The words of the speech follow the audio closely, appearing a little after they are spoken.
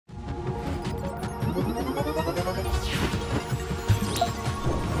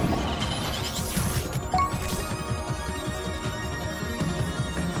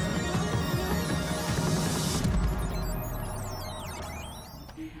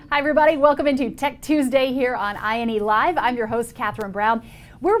Hi, everybody. Welcome into Tech Tuesday here on INE Live. I'm your host, Catherine Brown.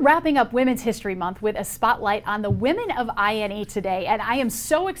 We're wrapping up Women's History Month with a spotlight on the women of INE today, and I am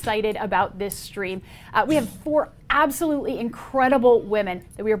so excited about this stream. We have 4 absolutely incredible women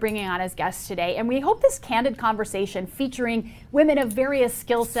that we are bringing on as guests today, and we hope this candid conversation featuring women of various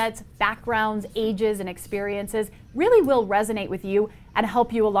skill sets, backgrounds, ages, and experiences really will resonate with you and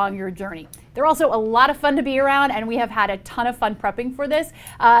help you along your journey. They're also a lot of fun to be around, and we have had a ton of fun prepping for this,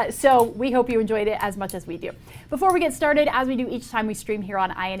 so we hope you enjoyed it as much as we do. Before we get started, as we do each time we stream here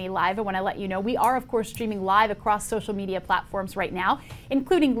on INE Live, I want to let you know we are, of course, streaming live across social media platforms right now,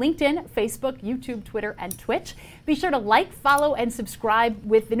 including LinkedIn, Facebook, YouTube, Twitter, and Twitch. Be sure to like, follow, and subscribe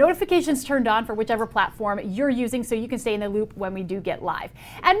with the notifications turned on for whichever platform you're using so you can stay in the loop when we do get live.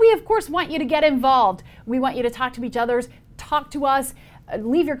 And we, of course, want you to get involved. We want you to talk to each other, talk to us,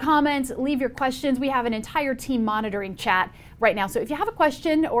 leave your comments, leave your questions. We have an entire team monitoring chat right now. So if you have a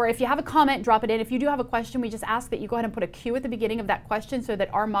question or if you have a comment, drop it in. If you do have a question, we just ask that you go ahead and put a Q at the beginning of that question so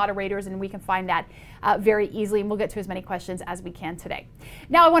that our moderators and we can find that very easily, and we'll get to as many questions as we can today.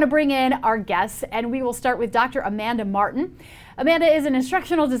 Now I want to bring in our guests, and we will start with Dr. Amanda Martin. Amanda is an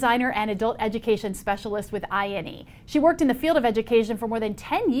instructional designer and adult education specialist with INE. She worked in the field of education for more than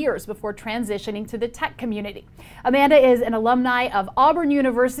 10 years before transitioning to the tech community. Amanda is an alumni of Auburn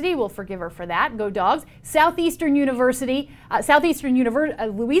University, we'll forgive her for that, go Dogs, Louisiana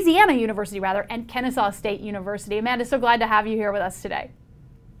University, and Kennesaw State University. Amanda, so glad to have you here with us today.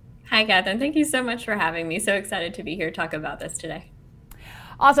 Hi, Catherine. Thank you so much for having me. So excited to be here to talk about this today.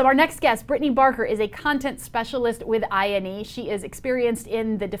 Awesome. Our next guest, Brittany Barker, is a content specialist with INE. She is experienced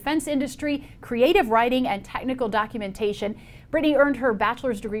in the defense industry, creative writing, and technical documentation. Brittany earned her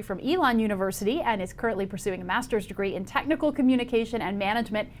bachelor's degree from Elon University and is currently pursuing a master's degree in technical communication and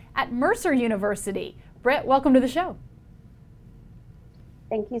management at Mercer University. Britt, welcome to the show.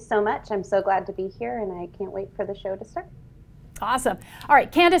 Thank you so much. I'm so glad to be here, and I can't wait for the show to start. Awesome. All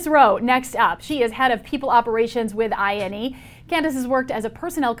right, Candace Rowe, next up. She is head of people operations with INE. Candace has worked as a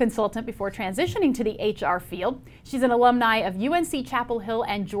personnel consultant before transitioning to the HR field. She's an alumni of UNC Chapel Hill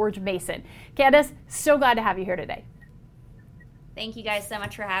and George Mason. Candace, so glad to have you here today. Thank you guys so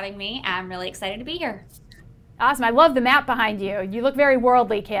much for having me. I'm really excited to be here. Awesome. I love the map behind you. You look very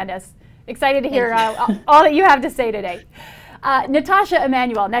worldly, Candace. Excited to hear all that you have to say today. Natasha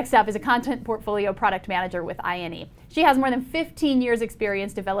Emanuel, next up, is a content portfolio product manager with INE. She has more than 15 years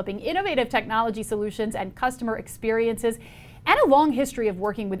experience developing innovative technology solutions and customer experiences, and a long history of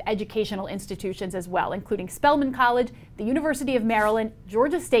working with educational institutions as well, including Spelman College, the University of Maryland,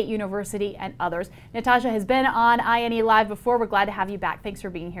 Georgia State University, and others. Natasha has been on INE Live before. We're glad to have you back. Thanks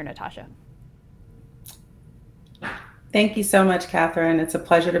for being here, Natasha. Thank you so much, Catherine. It's a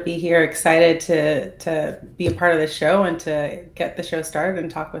pleasure to be here. Excited to be a part of the show and to get the show started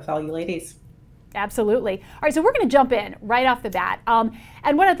and talk with all you ladies. Absolutely. All right, so we're going to jump in right off the bat.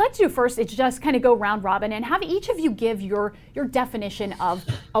 And what I'd like to do first is just kind of go round robin and have each of you give your definition of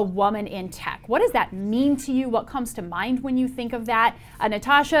a woman in tech. What does that mean to you? What comes to mind when you think of that?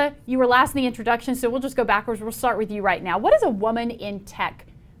 Natasha, you were last in the introduction, so we'll just go backwards. We'll start with you right now. What does a woman in tech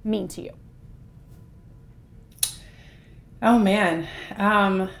mean to you? Oh, man.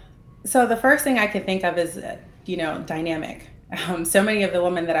 So the first thing I can think of is, dynamic. So many of the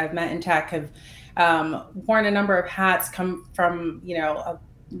women that I've met in tech have worn a number of hats, come from, a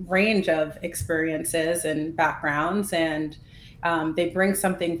range of experiences and backgrounds, and they bring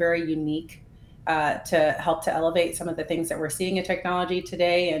something very unique to help to elevate some of the things that we're seeing in technology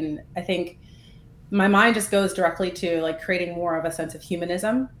today. And I think my mind just goes directly to like creating more of a sense of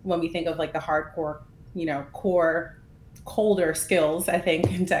humanism when we think of like the hardcore, core, colder skills, I think,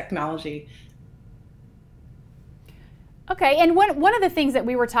 in technology. Okay, and one of the things that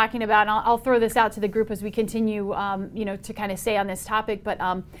we were talking about, and I'll throw this out to the group as we continue, to kind of stay on this topic, but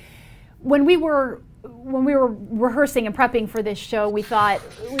when we were rehearsing and prepping for this show, we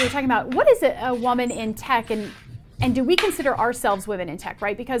were talking about what is a woman in tech, and do we consider ourselves women in tech,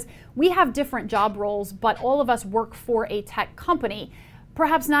 right? Because we have different job roles, but all of us work for a tech company,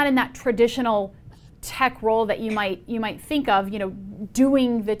 perhaps not in that traditional tech role that you might think of,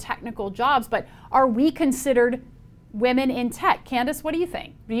 doing the technical jobs, but are we considered women in tech? Candace, what do you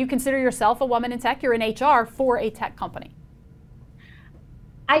think? Do you consider yourself a woman in tech? You're in HR for a tech company.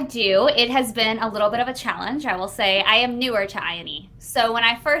 I do. It has been a little bit of a challenge. I will say I am newer to INE. So when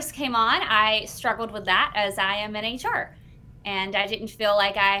I first came on, I struggled with that as I am in HR. And I didn't feel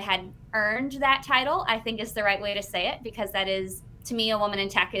like I had earned that title, I think is the right way to say it, because that is, to me, a woman in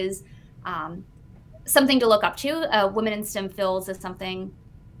tech is something to look up to. Women in STEM fields is something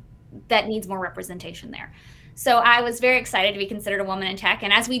that needs more representation there. So I was very excited to be considered a woman in tech.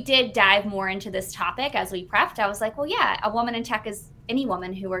 And as we did dive more into this topic, as we prepped, I was like, well, yeah, a woman in tech is any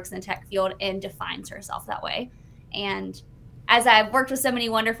woman who works in the tech field and defines herself that way. And as I've worked with so many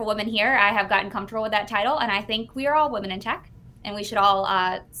wonderful women here, I have gotten comfortable with that title. And I think we are all women in tech, and we should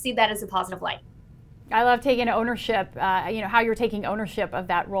all see that as a positive light. I love taking ownership, how you're taking ownership of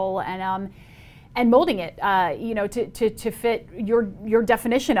that role and molding it, to fit your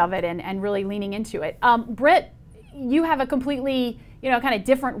definition of it and really leaning into it. Britt, you have a completely, kind of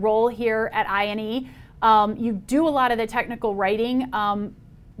different role here at INE. You do a lot of the technical writing.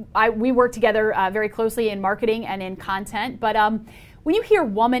 We work together very closely in marketing and in content. But when you hear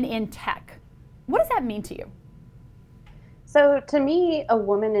woman in tech, what does that mean to you? So to me, a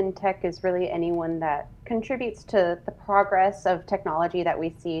woman in tech is really anyone that contributes to the progress of technology that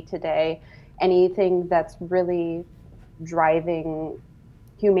we see today. Anything that's really driving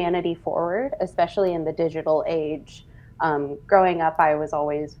humanity forward, especially in the digital age. Growing up, I was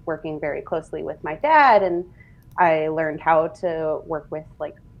always working very closely with my dad, and I learned how to work with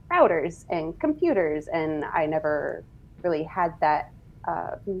like routers and computers, and I never really had that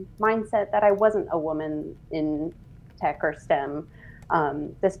mindset that I wasn't a woman in tech or STEM.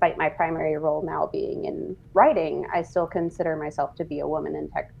 Despite my primary role now being in writing, I still consider myself to be a woman in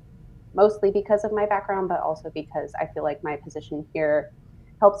tech, mostly because of my background, but also because I feel like my position here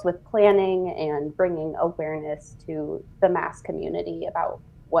helps with planning and bringing awareness to the mass community about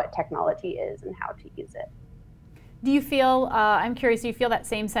what technology is and how to use it. Do you feel, I'm curious, do you feel that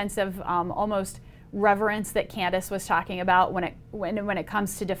same sense of almost reverence that Candace was talking about when it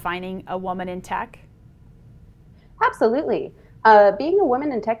comes to defining a woman in tech? Absolutely. Being a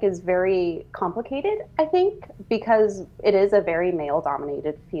woman in tech is very complicated, I think, because it is a very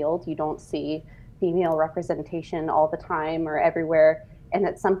male-dominated field. You don't see female representation all the time or everywhere, and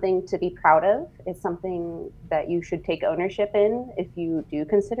it's something to be proud of. It's something that you should take ownership in if you do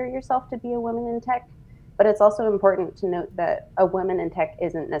consider yourself to be a woman in tech. But it's also important to note that a woman in tech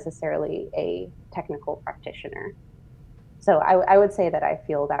isn't necessarily a technical practitioner. So I would say that I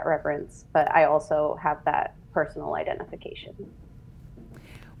feel that reverence, but I also have that personal identification.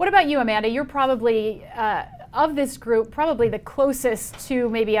 What about you, Amanda? You're probably, of this group, probably the closest to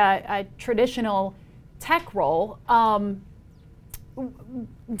maybe a traditional tech role.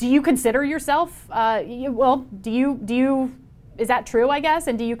 Do you consider yourself, is that true, I guess?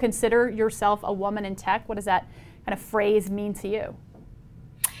 And do you consider yourself a woman in tech? What does that kind of phrase mean to you?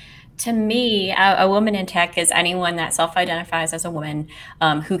 To me, a woman in tech is anyone that self-identifies as a woman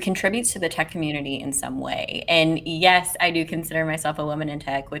who contributes to the tech community in some way. And yes, I do consider myself a woman in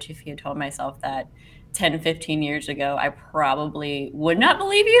tech, which if you told myself that 10, 15 years ago, I probably would not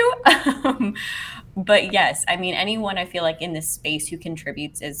believe you. But yes, I mean, anyone I feel like in this space who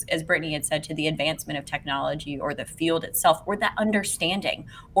contributes, as Brittany had said, to the advancement of technology or the field itself, or that understanding,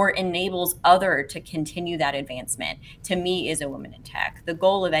 or enables other to continue that advancement, to me is a woman in tech. The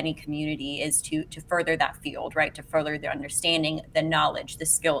goal of any community is to further that field, right? To further the understanding, the knowledge, the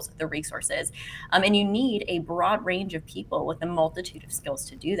skills, the resources. And you need a broad range of people with a multitude of skills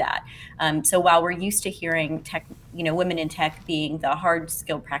to do that. So while we're used to hearing tech, women in tech being the hard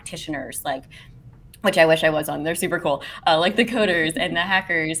skilled practitioners, which I wish I was on. They're super cool. Like the coders and the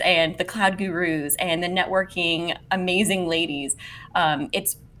hackers and the cloud gurus and the networking amazing ladies.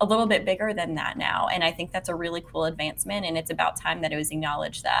 It's a little bit bigger than that now. And I think that's a really cool advancement. And it's about time that it was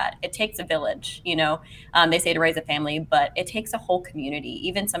acknowledged that it takes a village, they say to raise a family, but it takes a whole community,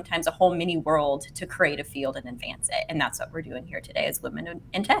 even sometimes a whole mini world to create a field and advance it. And that's what we're doing here today as women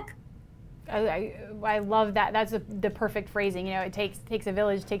in tech. I love that. That's the perfect phrasing. It takes a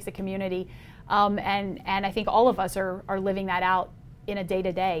village, takes a community. And I think all of us are living that out in a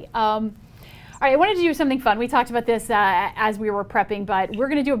day-to-day. All right, I wanted to do something fun. We talked about this as we were prepping, but we're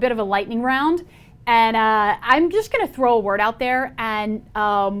going to do a bit of a lightning round. And I'm just going to throw a word out there, and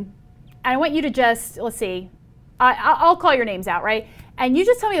I want you to just, let's see, I'll call your names out, right? And you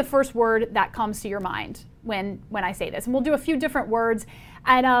just tell me the first word that comes to your mind when I say this. And we'll do a few different words.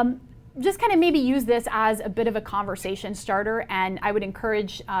 And just kind of maybe use this as a bit of a conversation starter, and I would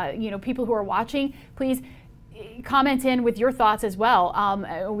encourage people who are watching, please comment in with your thoughts as well.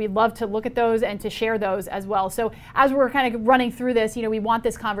 We'd love to look at those and to share those as well. So as we're kind of running through this, we want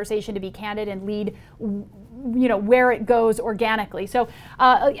this conversation to be candid and lead where it goes organically. So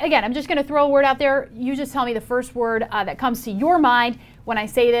again, I'm just going to throw a word out there. You just tell me the first word that comes to your mind when I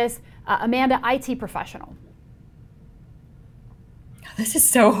say this. Amanda, IT professional. This is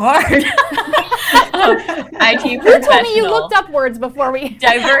so hard. IT professional. You told me you looked up words before we.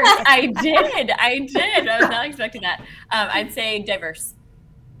 Diverse. I did. I was not expecting that. I'd say diverse.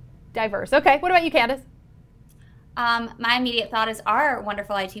 Diverse. Okay. What about you, Candace? My immediate thought is our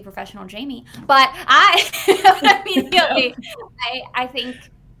wonderful IT professional, Jamie. But I immediately, I think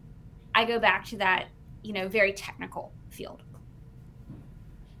I go back to that, very technical field.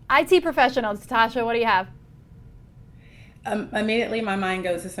 IT professionals, Natasha, what do you have? Immediately, my mind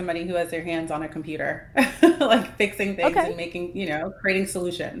goes to somebody who has their hands on a computer, like fixing things Okay. and making, creating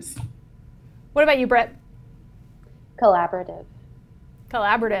solutions. What about you, Britt? Collaborative.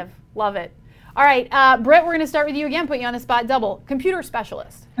 Collaborative. Love it. All right, Britt, we're going to start with you again, put you on the spot double. Computer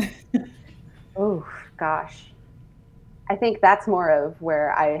specialist. Oh, gosh. I think that's more of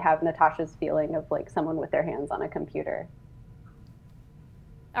where I have Natasha's feeling of like someone with their hands on a computer.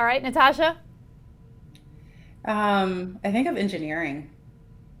 All right, Natasha? I think of engineering.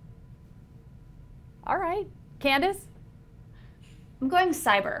 All right. Candace? I'm going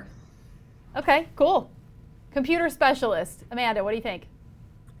cyber. Okay, cool. Computer specialist. Amanda, what do you think?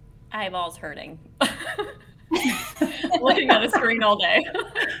 Eyeballs hurting. Looking at a screen all day.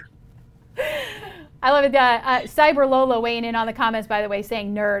 I love it. Cyber Lola weighing in on the comments, by the way,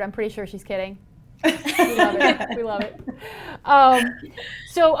 saying nerd. I'm pretty sure she's kidding. We love it. We love it.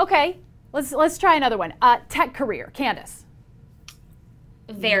 So, okay, let's try another one. Tech career. Candace.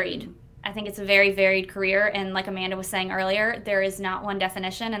 Varied. I think it's a very varied career. And like Amanda was saying earlier, there is not one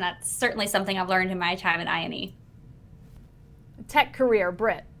definition. And that's certainly something I've learned in my time at INE. Tech career.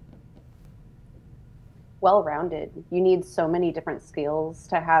 Britt. Well-rounded. You need so many different skills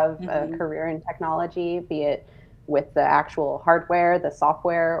to have a career in technology, be it with the actual hardware, the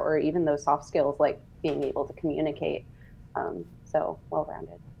software, or even those soft skills like being able to communicate. So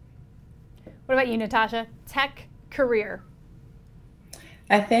well-rounded. What about you, Natasha? Tech career.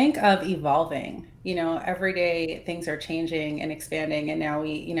 I think of evolving. Every day things are changing and expanding, and now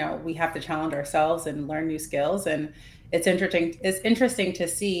we have to challenge ourselves and learn new skills. And it's interesting to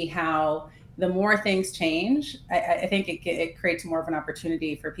see how the more things change, I think it creates more of an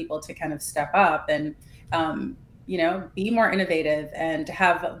opportunity for people to kind of step up and be more innovative and to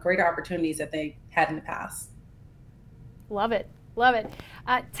have greater opportunities that they had in the past. Love it. Love it.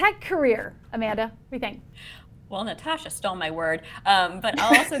 Tech career. Amanda, what do you think? Well, Natasha stole my word, but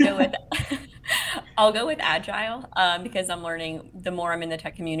I'll also go with agile because I'm learning the more I'm in the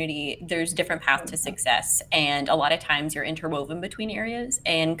tech community, there's different paths to success. And a lot of times you're interwoven between areas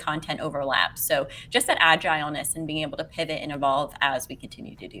and content overlaps. So just that agileness and being able to pivot and evolve as we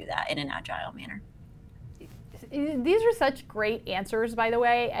continue to do that in an agile manner. These are such great answers, by the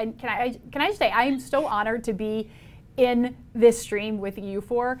way. And can I just say, I am so honored to be in this stream with you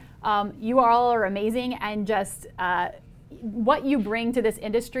four. You all are amazing, and just what you bring to this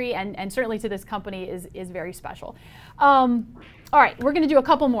industry and certainly to this company is very special. All right, we're going to do a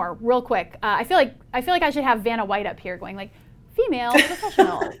couple more real quick. I feel like I should have Vanna White up here going like female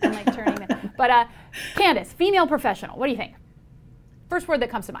professional and like turning them. But Candace, female professional. What do you think? First word that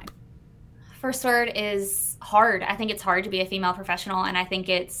comes to mind. First word is hard. I think it's hard to be a female professional, and I think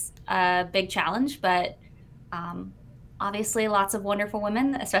it's a big challenge, but obviously lots of wonderful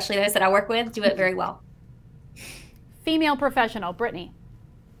women, especially those that I work with, do it very well. Female professional. Brittany.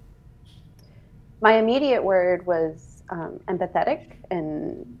 My immediate word was empathetic,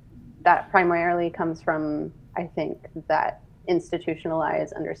 and that primarily comes from, I think, that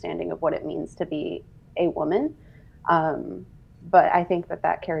institutionalized understanding of what it means to be a woman. But I think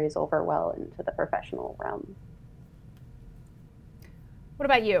that carries over well into the professional realm. What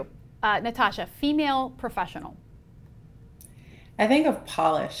about you, Natasha? Female professional. I think of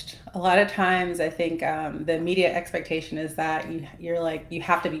polished. A lot of times I think the immediate expectation is that you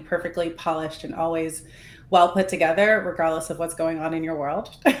have to be perfectly polished and always well put together, regardless of what's going on in your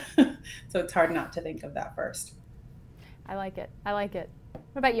world. So it's hard not to think of that first. I like it.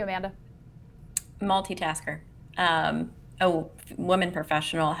 What about you, Amanda? Multitasker. A woman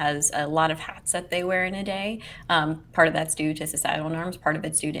professional has a lot of hats that they wear in a day. Part of that's due to societal norms, part of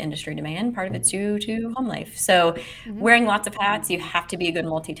it's due to industry demand, part of it's due to home life. So wearing lots of hats, you have to be a good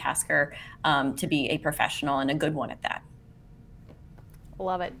multitasker to be a professional, and a good one at that.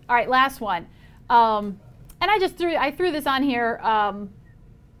 Love it. All right, last one. And I threw this on here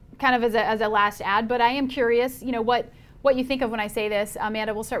kind of as a last ad, but I am curious, what you think of when I say this.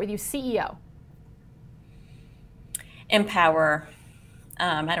 Amanda, we'll start with you. CEO. Empower.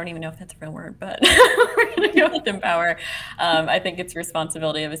 I don't even know if that's a real word, but we're going to go with empower. I think it's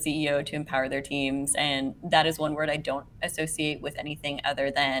responsibility of a CEO to empower their teams. And that is one word I don't associate with anything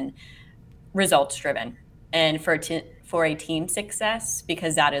other than results driven. And for a team success,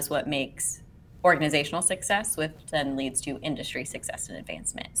 because that is what makes organizational success, which then leads to industry success and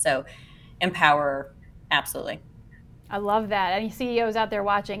advancement. So empower, absolutely. I love that. Any CEOs out there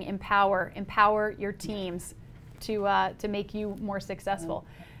watching, empower your teams. to make you more successful.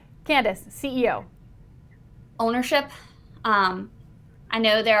 Candace, CEO. Ownership. I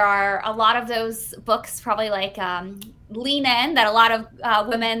know there are a lot of those books, probably like Lean In, that a lot of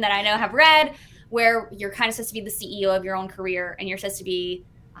women that I know have read, where you're kind of supposed to be the CEO of your own career and you're supposed to be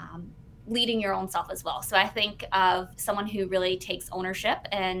leading your own self as well. So I think of someone who really takes ownership,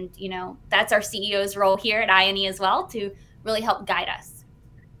 and that's our CEO's role here at INE as well, to really help guide us.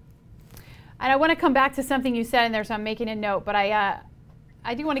 And I want to come back to something you said in there, so I'm making a note, but I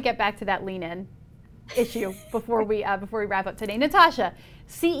do want to get back to that Lean In issue before we wrap up today. Natasha,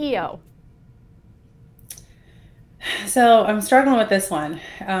 CEO. So I'm struggling with this one,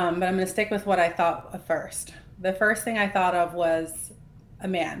 but I'm going to stick with what I thought of first. The first thing I thought of was a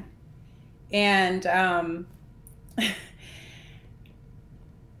man. And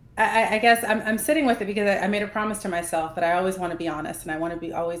I guess I'm sitting with it because I made a promise to myself that I always want to be honest, and I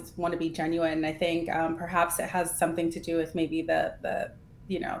always want to be genuine. And I think perhaps it has something to do with maybe the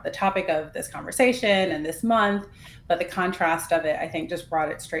topic of this conversation and this month, but the contrast of it, I think, just brought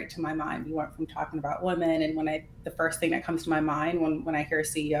it straight to my mind. We went from talking about women, and the first thing that comes to my mind when I hear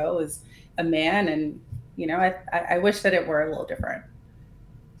CEO is a man, and I wish that it were a little different.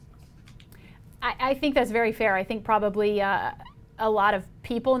 I think that's very fair. I think probably a lot of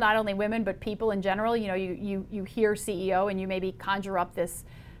people, not only women, but people in general, you hear CEO and you maybe conjure up this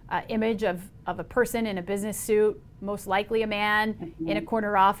image of a person in a business suit, most likely a man in a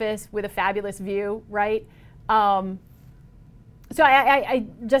corner office with a fabulous view, right? So I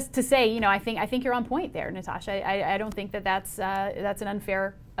just to say, I think you're on point there, Natasha. I don't think that's an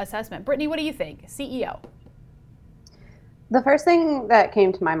unfair assessment. Brittany, what do you think? CEO. The first thing that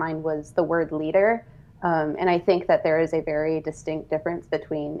came to my mind was the word leader. And I think that there is a very distinct difference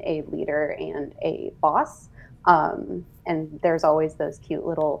between a leader and a boss. And there's always those cute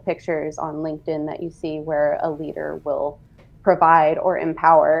little pictures on LinkedIn that you see where a leader will provide or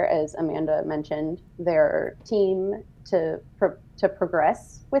empower, as Amanda mentioned, their team to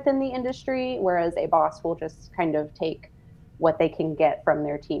progress within the industry, whereas a boss will just kind of take what they can get from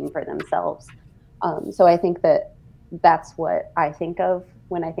their team for themselves. So I think that that's what I think of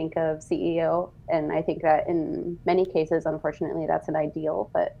when I think of CEO. And I think that in many cases, unfortunately, that's an ideal,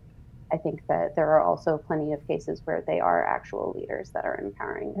 but I think that there are also plenty of cases where they are actual leaders that are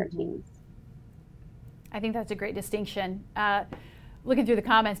empowering their teams. I think that's a great distinction. Looking through the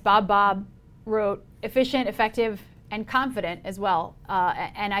comments, Bob wrote efficient, effective, and confident as well.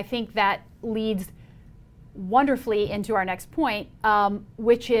 And I think that leads wonderfully into our next point,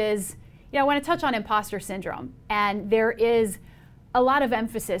 which is, I want to touch on imposter syndrome. And there is a lot of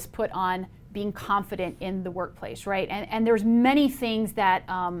emphasis put on being confident in the workplace, right? And there's many things that,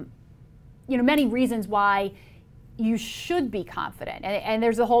 many reasons why you should be confident. And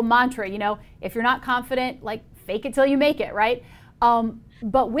there's a whole mantra, if you're not confident, like fake it till you make it, right?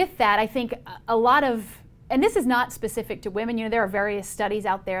 But with that, I think a lot of, and this is not specific to women, there are various studies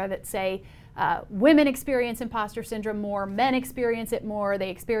out there that say women experience imposter syndrome more, men experience it more, they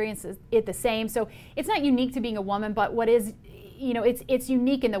experience it the same. So it's not unique to being a woman, but what is, it's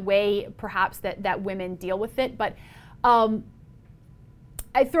unique in the way perhaps that women deal with it. But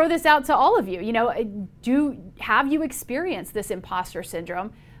I throw this out to all of you, have you experienced this imposter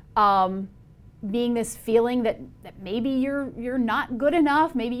syndrome? Being this feeling that maybe you're not good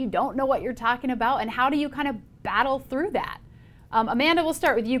enough, maybe you don't know what you're talking about, and how do you kind of battle through that? Amanda, we'll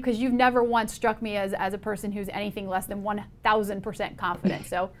start with you because you've never once struck me as a person who's anything less than 1,000% confident.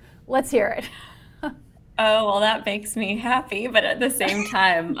 So let's hear it. Oh, well, that makes me happy, but at the same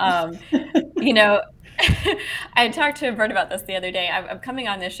time, I talked to Bert about this the other day. I'm coming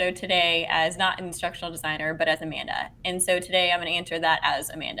on this show today as not an instructional designer, but as Amanda. And so today I'm going to answer that as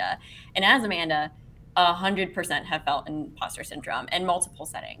Amanda. And as Amanda, 100% have felt imposter syndrome in multiple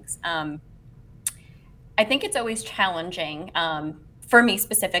settings. I think it's always challenging for me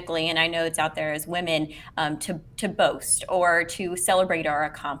specifically, and I know it's out there as women, to boast or to celebrate our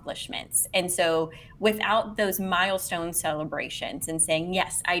accomplishments. And so without those milestone celebrations and saying,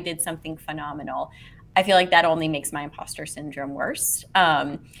 yes, I did something phenomenal, I feel like that only makes my imposter syndrome worse.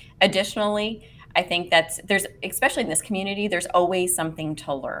 Additionally, I think there's, especially in this community, there's always something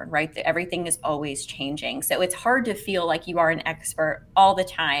to learn, right? Everything is always changing. So it's hard to feel like you are an expert all the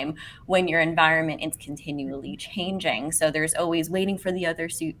time when your environment is continually changing. So there's always waiting for the other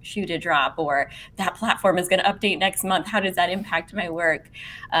shoe to drop, or that platform is going to update next month. How does that impact my work?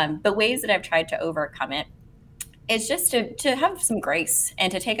 But ways that I've tried to overcome it is just to have some grace and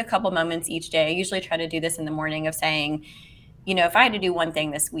to take a couple moments each day. I usually try to do this in the morning of saying, if I had to do one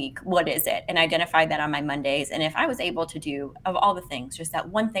thing this week, what is it? And identify that on my Mondays. And if I was able to do, of all the things, just that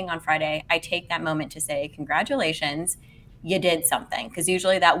one thing on Friday, I take that moment to say, congratulations, you did something. Because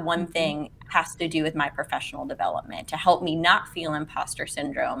usually that one thing has to do with my professional development, to help me not feel imposter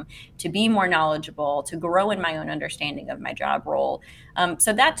syndrome, to be more knowledgeable, to grow in my own understanding of my job role.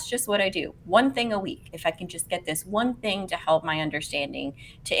 So that's just what I do. One thing a week. If I can just get this one thing to help my understanding,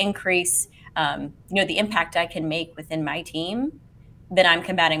 to increase the impact I can make within my team, then I'm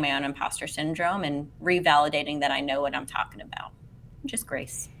combating my own imposter syndrome and revalidating that I know what I'm talking about. Just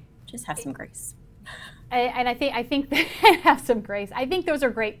grace. Just have some grace. And I think that have some grace. I think those are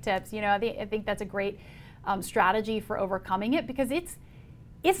great tips. I think that's a great strategy for overcoming it, because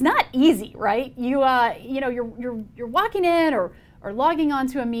it's not easy, right? You're walking in or logging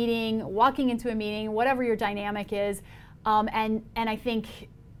onto a meeting, walking into a meeting, whatever your dynamic is, and I think,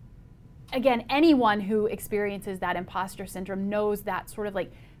 again, anyone who experiences that imposter syndrome knows that sort of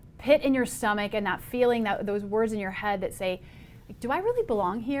like pit in your stomach and that feeling, that those words in your head that say, do I really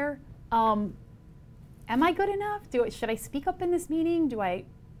belong here? Am I good enough? Should I speak up in this meeting? Do I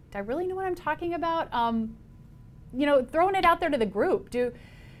really know what I'm talking about? Throwing it out there to the group.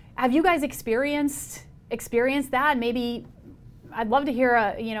 Have you guys experienced that? Maybe I'd love to hear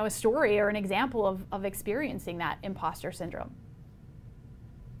a story or an example of experiencing that imposter syndrome.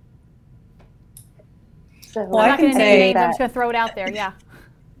 So I'm not going to name names. I'm just going to throw it out there. Yeah.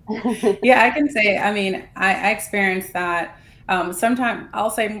 Yeah, I can say. I mean, I experienced that. Sometimes, I'll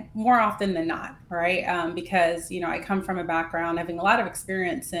say more often than not, right? Because I come from a background having a lot of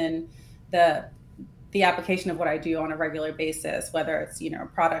experience in the application of what I do on a regular basis, whether it's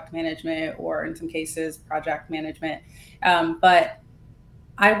product management or in some cases project management. But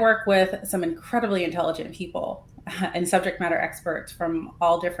I work with some incredibly intelligent people and subject matter experts from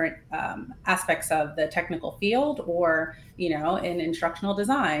all different aspects of the technical field, or in instructional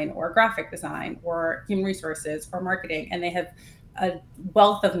design or graphic design or human resources or marketing, and they have a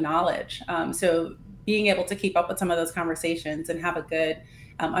wealth of knowledge. So being able to keep up with some of those conversations and have a good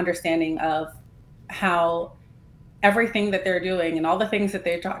understanding of how everything that they're doing and all the things that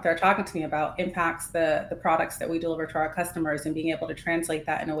they're talking to me about impacts the products that we deliver to our customers, and being able to translate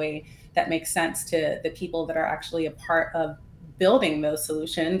that in a way that makes sense to the people that are actually a part of building those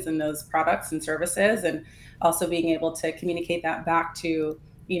solutions and those products and services, and also being able to communicate that back to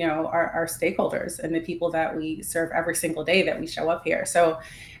our stakeholders and the people that we serve every single day that we show up here. So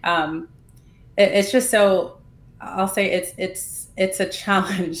it's just so, I'll say it's a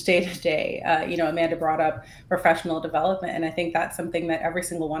challenge day to day. Amanda brought up professional development, and I think that's something that every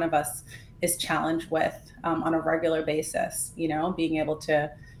single one of us is challenged with on a regular basis. Being able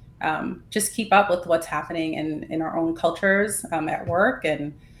to just keep up with what's happening in our own cultures at work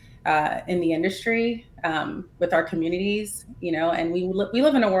and in the industry, with our communities. And we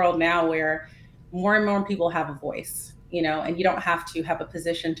live in a world now where more and more people have a voice. And you don't have to have a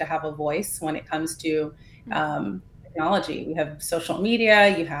position to have a voice when it comes to technology. We have social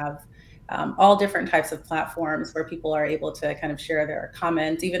media, you have all different types of platforms where people are able to kind of share their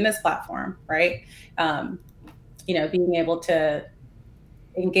comments, even this platform, right? Being able to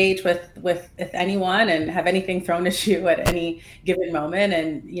engage with anyone and have anything thrown at you at any given moment,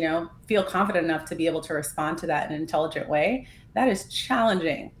 and feel confident enough to be able to respond to that in an intelligent way, that is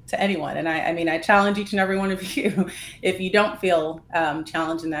challenging to anyone. And I challenge each and every one of you. If you don't feel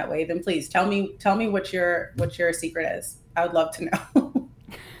challenged in that way, then please tell me what your secret is. I would love to know.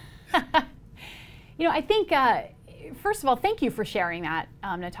 I think first of all, thank you for sharing that,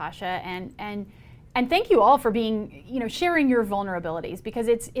 Natasha, and thank you all for being, sharing your vulnerabilities, because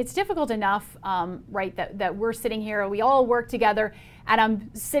it's difficult enough, right, that we're sitting here, we all work together, and I'm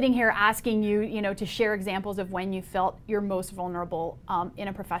sitting here asking you, to share examples of when you felt you're most vulnerable in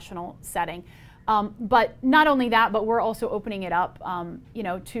a professional setting. But not only that, but we're also opening it up,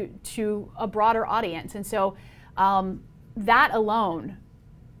 to a broader audience. And so that alone,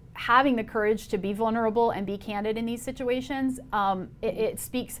 having the courage to be vulnerable and be candid in these situations, it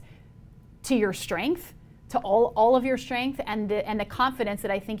speaks to your strength, to all of your strength, and the confidence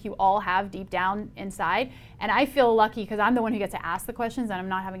that I think you all have deep down inside. And I feel lucky because I'm the one who gets to ask the questions and I'm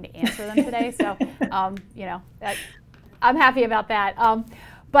not having to answer them today. So, I'm happy about that.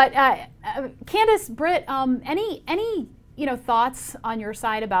 But Candace, Britt, any thoughts on your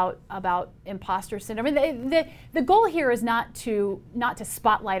side about imposter syndrome? I mean, the goal here is not to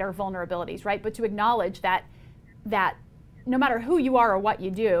spotlight our vulnerabilities, right? But to acknowledge that no matter who you are or what you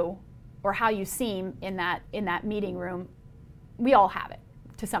do, or how you seem in that meeting room, we all have it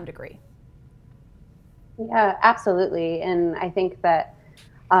to some degree. Yeah, absolutely. And I think that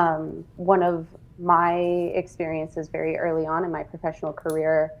one of my experiences very early on in my professional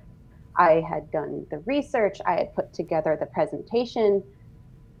career, I had done the research, I had put together the presentation,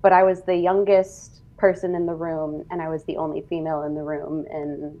 but I was the youngest person in the room and I was the only female in the room.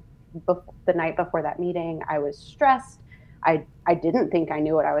 And the night before that meeting, I was stressed. I didn't think I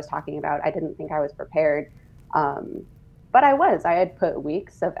knew what I was talking about. I didn't think I was prepared. Um, but I was. I had put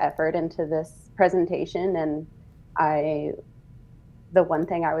weeks of effort into this presentation, and I the one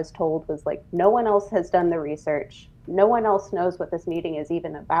thing I was told was like, no one else has done the research. No one else knows what this meeting is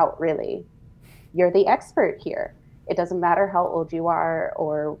even about, really. You're the expert here. It doesn't matter how old you are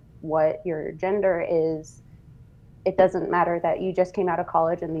or what your gender is. It doesn't matter that you just came out of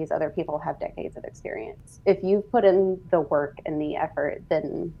college and these other people have decades of experience. If you've put in the work and the effort,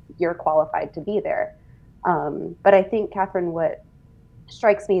 then you're qualified to be there. But I think, Catherine, what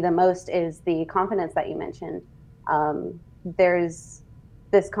strikes me the most is the confidence that you mentioned. There's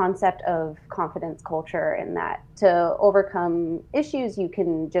this concept of confidence culture, and that to overcome issues, you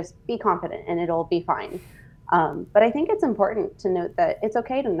can just be confident and it'll be fine. But I think it's important to note that it's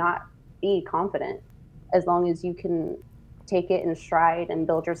okay to not be confident as long as you can take it in stride and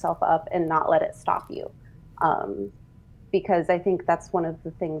build yourself up and not let it stop you. Because I think that's one of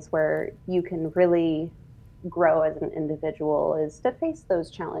the things where you can really grow as an individual, is to face those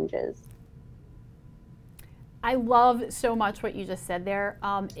challenges. I love so much what you just said there,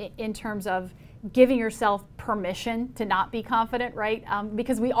 in terms of giving yourself permission to not be confident, right?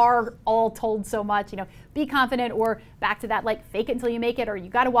 Because we are all told so much, be confident, or back to that, like, fake it until you make it, or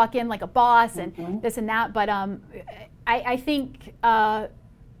you got to walk in like a boss and this and that. But I think,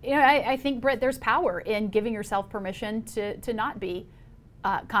 I think, Britt, there's power in giving yourself permission to not be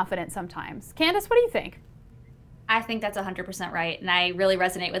confident sometimes. Candace, what do you think? I think that's 100% right. And I really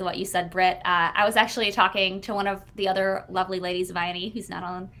resonate with what you said, Britt. I was actually talking to one of the other lovely ladies of INE who's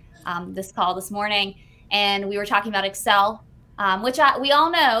not on this call this morning. And we were talking about Excel, which we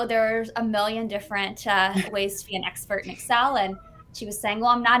all know there's a million different ways to be an expert in Excel. And she was saying,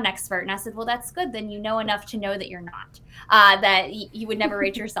 well, I'm not an expert. And I said, well, that's good. Then you know enough to know that you're not, that you would never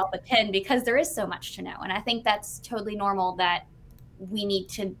rate yourself a 10, because there is so much to know. And I think that's totally normal, that we need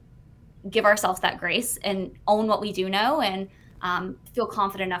to give ourselves that grace and own what we do know, and feel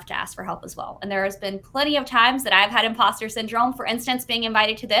confident enough to ask for help as well. And there has been plenty of times that I've had imposter syndrome, for instance, being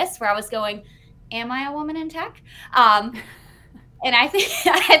invited to this, where I was going, am I a woman in tech? And I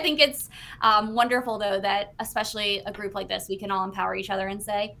think it's wonderful, though, that especially a group like this, we can all empower each other and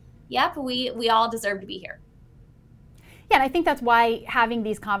say, yep, we all deserve to be here. Yeah, and I think that's why having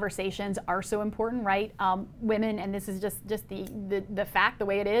these conversations are so important, right? Women, and this is just the fact, the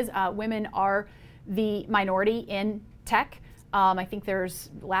way it is, women are the minority in tech. I think there's,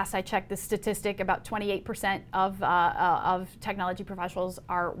 last I checked the statistic, about 28% of technology professionals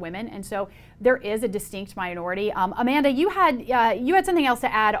are women, and so there is a distinct minority. Amanda, you had something else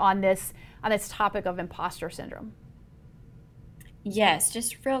to add on this topic of imposter syndrome. Yes,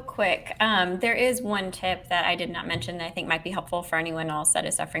 just real quick. There is one tip that I did not mention that I think might be helpful for anyone else that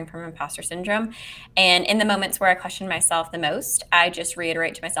is suffering from imposter syndrome. And in the moments where I question myself the most, I just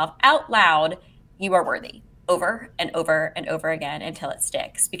reiterate to myself out loud, you are worthy, over and over and over again, until it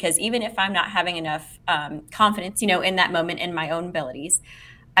sticks. Because even if I'm not having enough confidence, in that moment in my own abilities,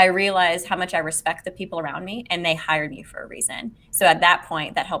 I realize how much I respect the people around me, and they hired me for a reason. So at that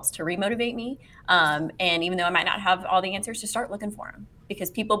point, that helps to remotivate me. And even though I might not have all the answers, to start looking for them, because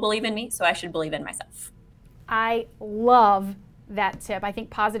people believe in me, so I should believe in myself. I love that tip. I think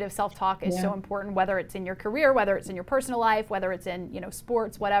positive self-talk is so important, whether it's in your career, whether it's in your personal life, whether it's in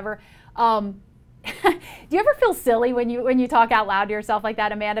sports, whatever. Do you ever feel silly when you talk out loud to yourself like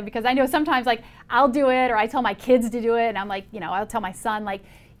that, Amanda? Because I know sometimes, like, I'll do it, or I tell my kids to do it, and I'm like, I'll tell my son, like,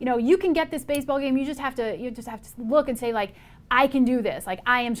 you can get this baseball game. You just have to look and say, like, I can do this. Like,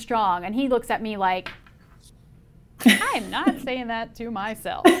 I am strong. And he looks at me like, I'm not saying that to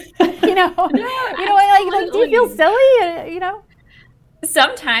myself. Like, do you feel silly?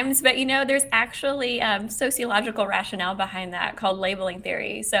 Sometimes, but there's actually sociological rationale behind that, called labeling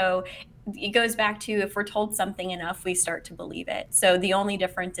theory. So it goes back to, if we're told something enough, we start to believe it. So the only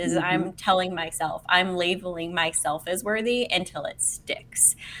difference is I'm telling myself, I'm labeling myself as worthy until it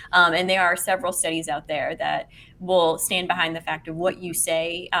sticks. And there are several studies out there that will stand behind the fact of what you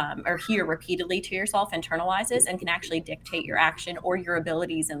say or hear repeatedly to yourself internalizes and can actually dictate your action or your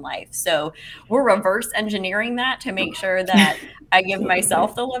abilities in life. So we're reverse engineering that to make sure that I give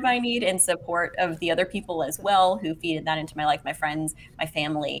myself the love I need in support of the other people as well who feeded that into my life, my friends, my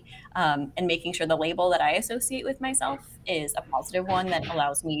family, and making sure the label that I associate with myself is a positive one that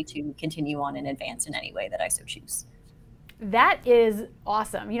allows me to continue on and advance in any way that I so choose. that is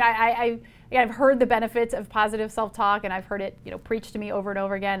awesome. I've heard the benefits of positive self-talk, and I've heard it, preached to me over and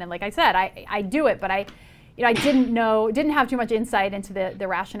over again. And like I said, I do it, but I didn't have too much insight into the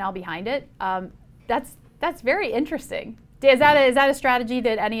rationale behind it. That's very interesting. Is that a strategy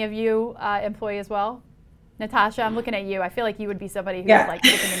that any of you employ as well? Natasha, I'm looking at you. I feel like you would be somebody who's like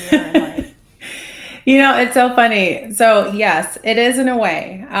looking in the mirror and like. It's so funny. So yes, it is in a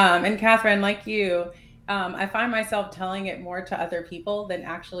way. And Catherine, like you, I find myself telling it more to other people than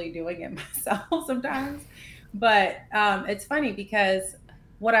actually doing it myself sometimes. But it's funny because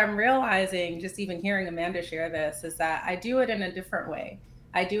what I'm realizing, just even hearing Amanda share this, is that I do it in a different way.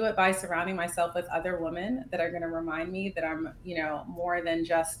 I do it by surrounding myself with other women that are going to remind me that I'm, more than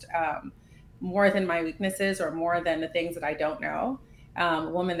just more than my weaknesses or more than the things that I don't know. A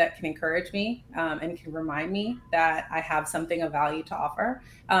woman that can encourage me and can remind me that I have something of value to offer.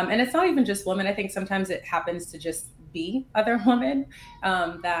 And it's not even just women. I think sometimes it happens to just be other women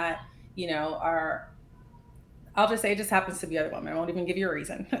that, are, I'll just say it just happens to be other women. I won't even give you a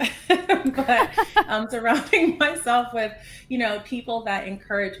reason. But surrounding myself with, people that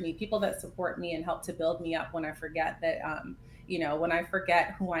encourage me, people that support me and help to build me up when I forget that, when I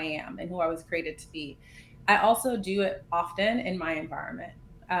forget who I am and who I was created to be. I also do it often in my environment.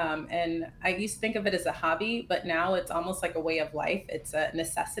 And I used to think of it as a hobby, but now it's almost like a way of life. It's a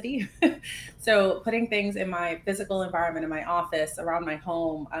necessity. So putting things in my physical environment, in my office, around my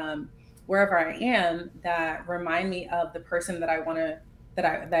home, wherever I am, that remind me of the person that I want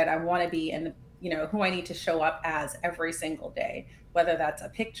to be, and who I need to show up as every single day, whether that's a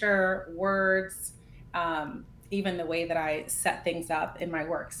picture, words, even the way that I set things up in my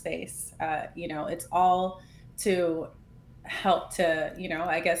workspace. It's all to help to,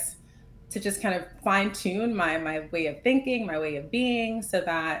 I guess, to just kind of fine tune my way of thinking, my way of being, so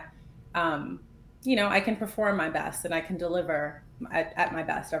that, I can perform my best and I can deliver at my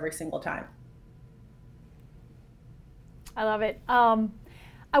best every single time. I love it.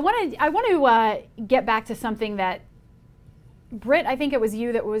 I want to get back to something that Britt, I think it was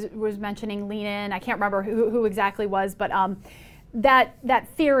you that was mentioning lean in. I can't remember who exactly was, but that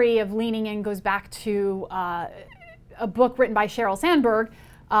theory of leaning in goes back to a book written by Sheryl Sandberg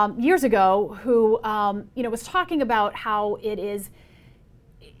years ago, who was talking about how it is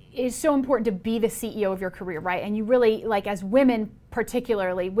so important to be the CEO of your career, right? And you really, like, as women,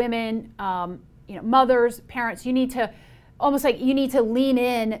 particularly women, mothers, parents, you need to lean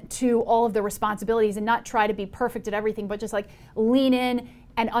in to all of the responsibilities and not try to be perfect at everything, but just like lean in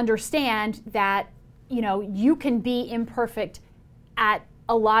and understand that, you can be imperfect at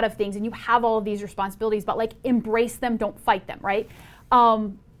a lot of things and you have all of these responsibilities, but like embrace them, don't fight them, right?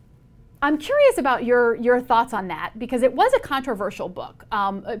 I'm curious about your thoughts on that, because it was a controversial book,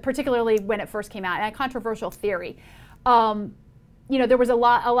 particularly when it first came out, and a controversial theory. There was a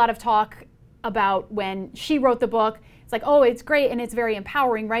lot of talk about when she wrote the book. It's like, oh, it's great and it's very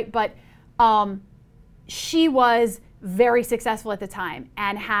empowering, right? But she was very successful at the time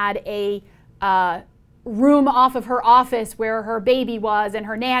and had a room off of her office where her baby was and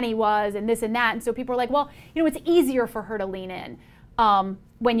her nanny was and this and that. And so people are like, well, it's easier for her to lean in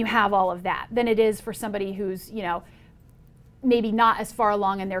when you have all of that than it is for somebody who's, maybe not as far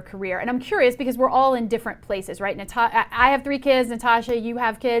along in their career. And I'm curious because we're all in different places, right? I have 3 kids. Natasha, you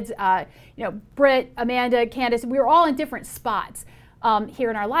have kids. Britt, Amanda, Candace, we're all in different spots here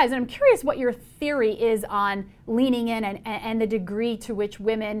in our lives. And I'm curious what your theory is on leaning in and the degree to which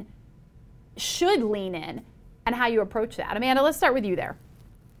women should lean in and how you approach that. Amanda, let's start with you there.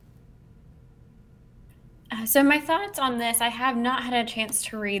 So my thoughts on this, I have not had a chance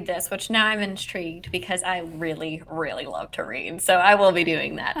to read this, which now I'm intrigued because I really, really love to read. So I will be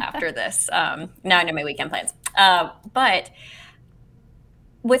doing that after this. Now I know my weekend plans. But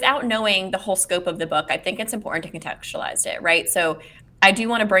without knowing the whole scope of the book, I think it's important to contextualize it, right? So I do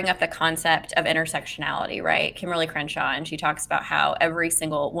want to bring up the concept of intersectionality, right? Kimberly Crenshaw, and she talks about how every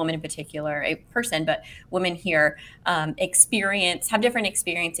single woman in particular, a person, but women here have different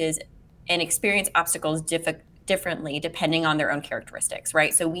experiences and experience obstacles differently depending on their own characteristics,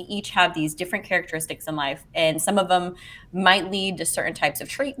 right? So we each have these different characteristics in life, and some of them might lead to certain types of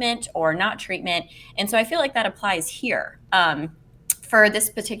treatment or not treatment. And so I feel like that applies here. For this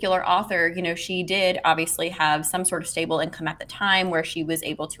particular author, she did obviously have some sort of stable income at the time where she was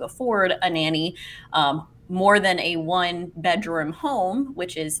able to afford a nanny, more than a 1-bedroom home,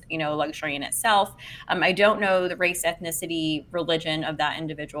 which is, a luxury in itself. I don't know the race, ethnicity, religion of that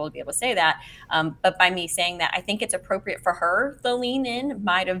individual to be able to say that. But by me saying that, I think it's appropriate for her. The lean in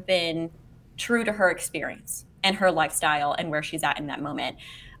might have been true to her experience and her lifestyle and where she's at in that moment.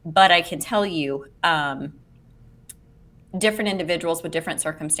 But I can tell you, different individuals with different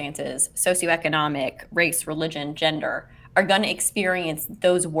circumstances, socioeconomic, race, religion, gender, are going to experience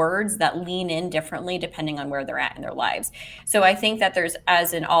those words that lean in differently depending on where they're at in their lives. So I think that there's,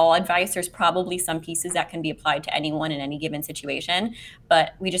 as in all advice, there's probably some pieces that can be applied to anyone in any given situation,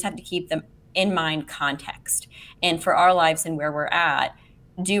 but we just have to keep them in mind context. And for our lives and where we're at,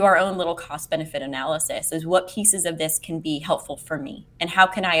 do our own little cost benefit analysis is what pieces of this can be helpful for me and how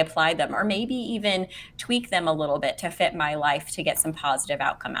can I apply them, or maybe even tweak them a little bit to fit my life to get some positive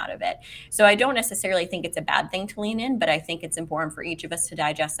outcome out of it. So I don't necessarily think it's a bad thing to lean in, but I think it's important for each of us to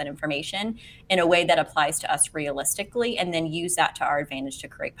digest that information in a way that applies to us realistically and then use that to our advantage to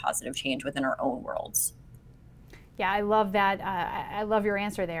create positive change within our own worlds. Yeah, I love that. I love your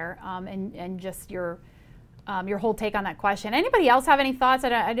answer there, and just your whole take on that question. Anybody else have any thoughts?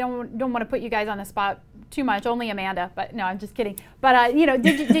 I don't want to put you guys on the spot too much. Only Amanda, but no, I'm just kidding. But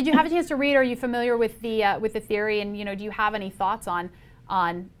did you have a chance to read? Are you familiar with the theory? And do you have any thoughts on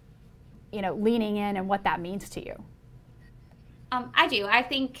leaning in and what that means to you? I do. I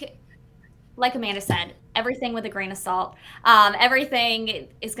think, like Amanda said, everything with a grain of salt. Everything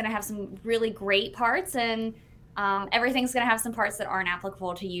is going to have some really great parts, and everything's going to have some parts that aren't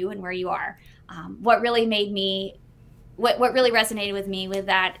applicable to you and where you are. What really resonated with me with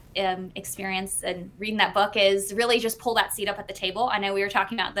that experience and reading that book is really just pull that seat up at the table. I know we were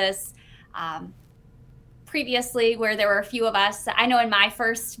talking about this previously, where there were a few of us. I know in my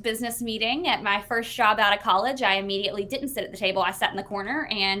first business meeting at my first job out of college, I immediately didn't sit at the table. I sat in the corner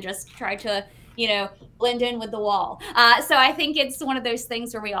and just tried to, blend in with the wall. So I think it's one of those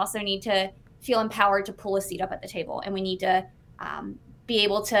things where we also need to feel empowered to pull a seat up at the table, and we need to be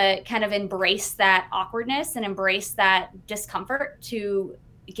able to kind of embrace that awkwardness and embrace that discomfort to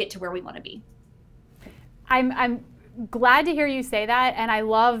get to where we want to be. I'm glad to hear you say that, and I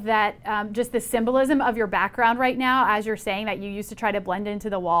love that just the symbolism of your background right now as you're saying that you used to try to blend into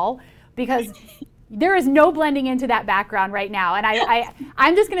the wall, because there is no blending into that background right now. And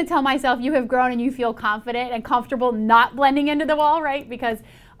I'm just going to tell myself you have grown and you feel confident and comfortable not blending into the wall, right? Because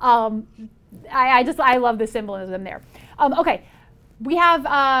I love the symbolism there. Okay, we have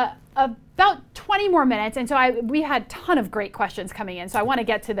about 20 more minutes, and so we had a ton of great questions coming in, so I want to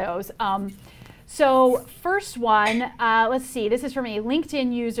get to those. So first one, let's see, this is from a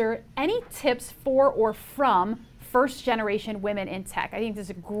LinkedIn user. Any tips for or from first generation women in tech? I think this is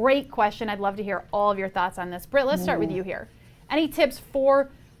a great question. I'd love to hear all of your thoughts on this. Britt, let's start with you here. Any tips for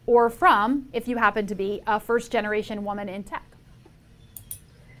or from, if you happen to be a first generation woman in tech?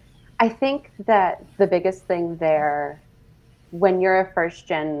 I think that the biggest thing there, when you're a first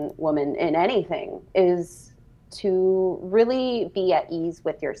gen woman in anything, is to really be at ease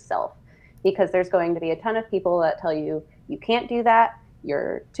with yourself, because there's going to be a ton of people that tell you, you can't do that,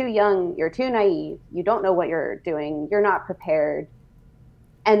 you're too young, you're too naive, you don't know what you're doing, you're not prepared.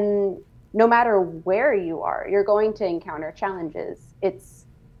 And no matter where you are, you're going to encounter challenges.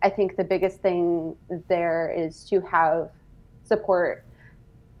 I think the biggest thing there is to have support,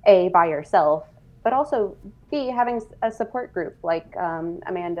 A, by yourself, but also B, having a support group like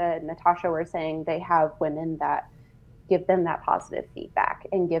Amanda and Natasha were saying. They have women that give them that positive feedback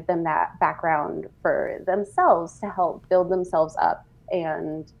and give them that background for themselves to help build themselves up.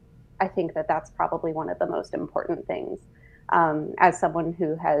 And I think that that's probably one of the most important things. As someone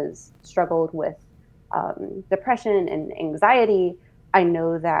who has struggled with depression and anxiety, I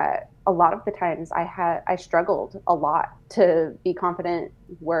know that a lot of the times I struggled a lot to be confident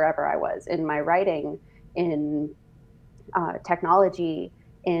wherever I was, in my writing, in technology,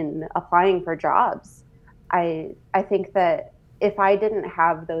 in applying for jobs. I think that if I didn't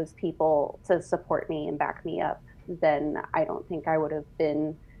have those people to support me and back me up, then I don't think I would have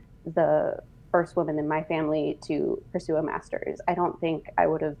been the first woman in my family to pursue a master's. I don't think I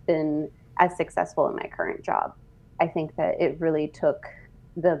would have been as successful in my current job. I think that it really took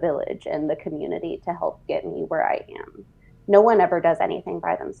the village and the community to help get me where I am. No one ever does anything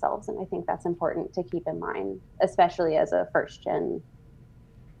by themselves, and I think that's important to keep in mind, especially as a first gen.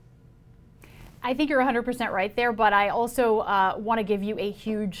 I think you're 100% right there, but I also want to give you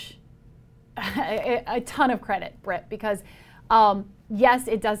a ton of credit, Britt, because yes,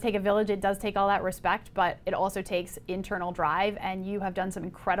 it does take a village, it does take all that respect, but it also takes internal drive, and you have done some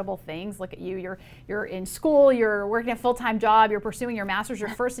incredible things. Look at you, you're in school, you're working a full-time job, you're pursuing your master's, you're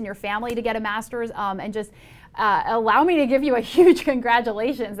first in your family to get a master's, and just allow me to give you a huge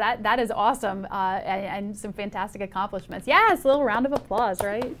congratulations. That is awesome, and some fantastic accomplishments. Yes, a little round of applause,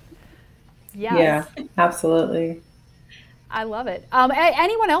 right? Yes. Yeah, absolutely. I love it.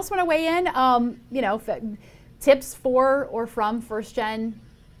 Anyone else want to weigh in? Tips for or from first gen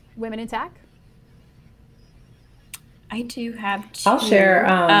women in tech? I do have two. I'll share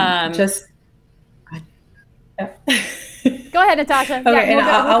just. Go ahead, Natasha. Okay, and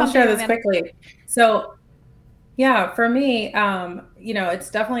I'll share this quickly. So, yeah, for me, it's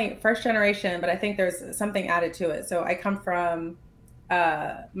definitely first generation, but I think there's something added to it. So I come from,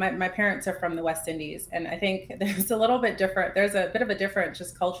 my parents are from the West Indies, and I think there's a little bit different. There's a bit of a difference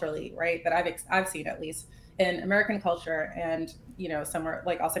just culturally, right? That I've seen at least in American culture, and somewhere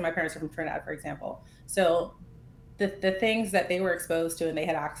like I'll say my parents are from Trinidad, for example. So the things that they were exposed to and they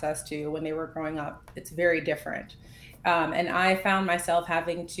had access to when they were growing up, it's very different. And I found myself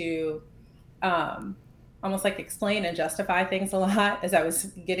having to almost like explain and justify things a lot as I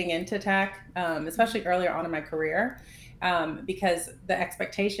was getting into tech, especially earlier on in my career, because the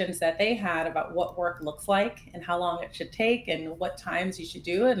expectations that they had about what work looks like and how long it should take and what times you should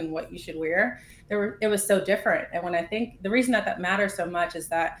do it and what you should wear, it was so different. And when I think the reason that matters so much is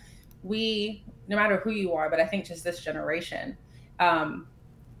that no matter who you are, but I think just this generation,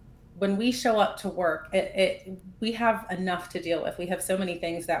 when we show up to work, we have enough to deal with. We have so many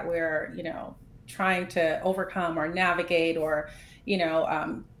things that we're, trying to overcome or navigate or,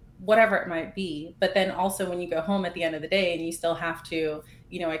 whatever it might be. But then also when you go home at the end of the day and you still have to,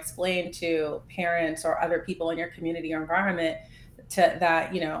 explain to parents or other people in your community or environment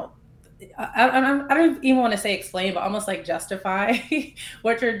that, I don't even want to say explain, but almost like justify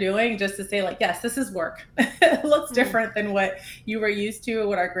what you're doing, just to say like, yes, this is work. It looks different than what you were used to,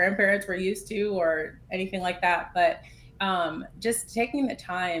 what our grandparents were used to, or anything like that. But just taking the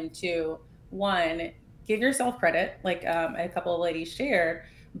time to, one, give yourself credit, like a couple of ladies shared,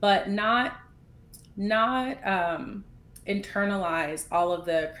 but not internalize all of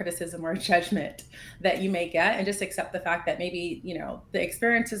the criticism or judgment that you may get, and just accept the fact that maybe the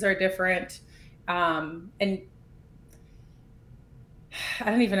experiences are different, and I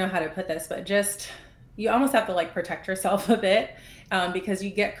don't even know how to put this, but just you almost have to like protect yourself a bit, because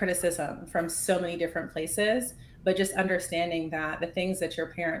you get criticism from so many different places. But just understanding that the things that your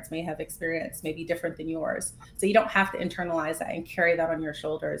parents may have experienced may be different than yours. So you don't have to internalize that and carry that on your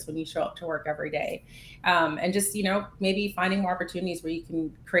shoulders when you show up to work every day. And just, maybe finding more opportunities where you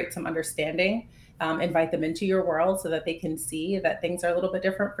can create some understanding, invite them into your world so that they can see that things are a little bit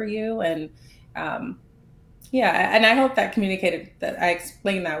different for you. And and I hope that I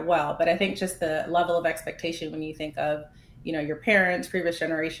explained that well. But I think just the level of expectation when you think of, your parents, previous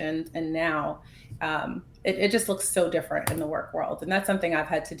generations, and now, it just looks so different in the work world. And that's something I've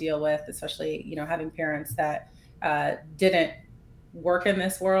had to deal with, especially, having parents that didn't work in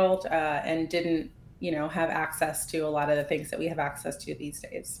this world, and didn't, have access to a lot of the things that we have access to these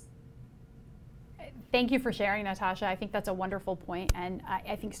days. Thank you for sharing, Natasha. I think that's a wonderful point. And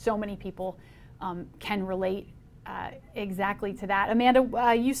I think so many people can relate exactly to that.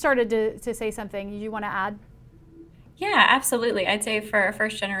 Amanda, you started to say something. You want to add? Yeah, absolutely. I'd say for a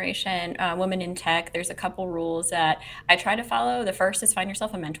first generation woman in tech, there's a couple rules that I try to follow. The first is find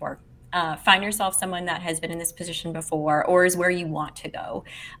yourself a mentor. Find yourself someone that has been in this position before or is where you want to go.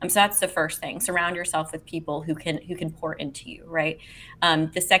 So that's the first thing. Surround yourself with people who can pour into you, right?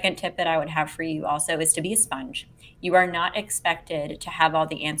 The second tip that I would have for you also is to be a sponge. You are not expected to have all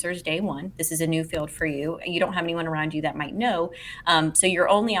the answers day one. This is a new field for you. You don't have anyone around you that might know. So your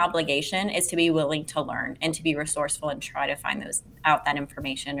only obligation is to be willing to learn and to be resourceful and try to find that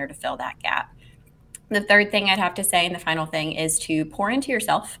information or to fill that gap. The third thing I'd have to say, and the final thing, is to pour into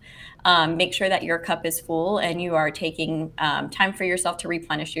yourself. Make sure that your cup is full and you are taking time for yourself to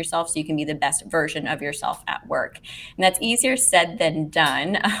replenish yourself so you can be the best version of yourself at work. And that's easier said than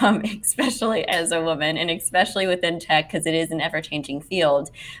done, especially as a woman and especially within tech, because it is an ever-changing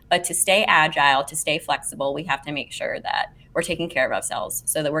field. But to stay agile, to stay flexible, we have to make sure that we're taking care of ourselves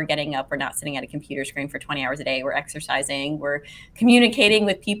so that we're getting up, we're not sitting at a computer screen for 20 hours a day, we're exercising, we're communicating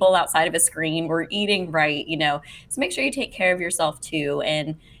with people outside of a screen, we're eating right, So make sure you take care of yourself too.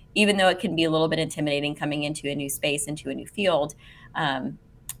 And even though it can be a little bit intimidating coming into a new space, into a new field,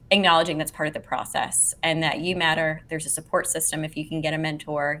 acknowledging that's part of the process and that you matter. There's a support system if you can get a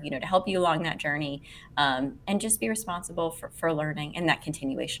mentor, to help you along that journey, and just be responsible for learning and that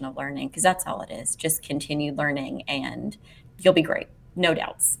continuation of learning, because that's all it is. Just continue learning and you'll be great. No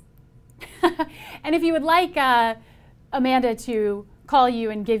doubts. And if you would like Amanda to call you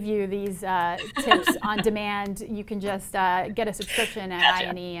and give you these tips on demand, you can just get a subscription at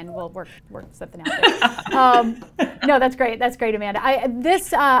Gotcha. INE and we'll work something out there. No, that's great. That's great, Amanda.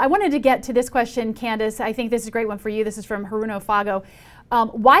 I wanted to get to this question, Candace. I think this is a great one for you. This is from Haruno Fago.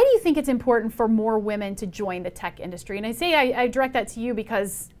 Why do you think it's important for more women to join the tech industry? And I say I direct that to you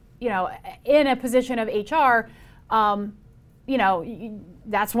because, in a position of HR,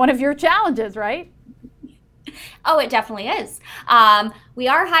 that's one of your challenges, right? Oh, it definitely is. We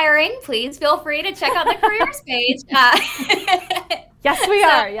are hiring. Please feel free to check out the careers page. Yes, we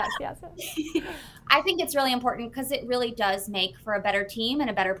are. Yes. I think it's really important because it really does make for a better team and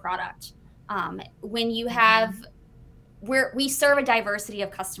a better product. When you have, we serve a diversity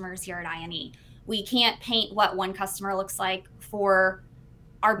of customers here at INE. We can't paint what one customer looks like for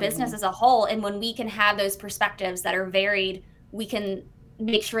our business as a whole. And when we can have those perspectives that are varied, we can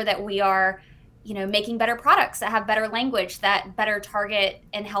make sure that we are, making better products that have better language, that better target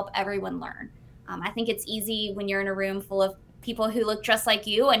and help everyone learn. I think it's easy when you're in a room full of people who look just like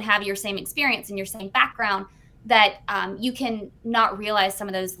you and have your same experience and your same background that you can not realize some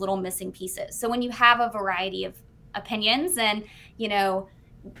of those little missing pieces. So when you have a variety of opinions and,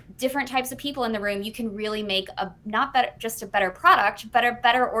 different types of people in the room, you can really make just a better product, but a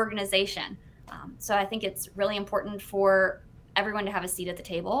better organization. So I think it's really important for everyone to have a seat at the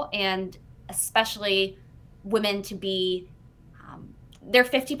table, and especially women to be, they're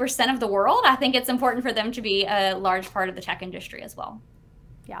 50% of the world. I think it's important for them to be a large part of the tech industry as well.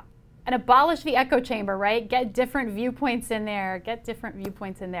 Yeah. And abolish the echo chamber, right? Get different viewpoints in there.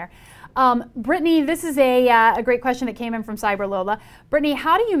 Brittany, this is a great question that came in from Cyber Lola. Brittany,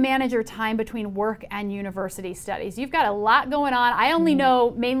 how do you manage your time between work and university studies? You've got a lot going on. I only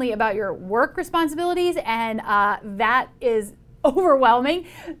know mainly about your work responsibilities, and that is overwhelming.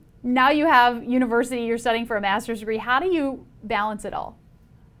 Now you have university, you're studying for a master's degree. How do you balance it all?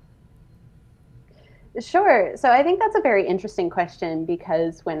 Sure. So I think that's a very interesting question,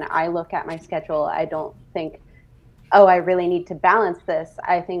 because when I look at my schedule, I don't think, oh, I really need to balance this.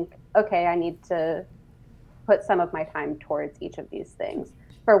 I think, okay, I need to put some of my time towards each of these things.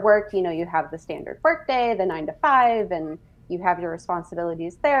 For work, you have the standard work day, the 9 to 5, and you have your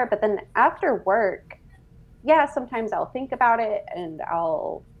responsibilities there. But then after work, sometimes I'll think about it, and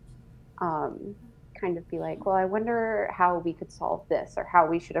I'll kind of be like, well, I wonder how we could solve this or how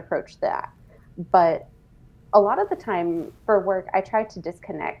we should approach that. But a lot of the time for work, I try to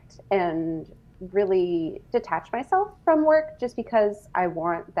disconnect and really detach myself from work, just because I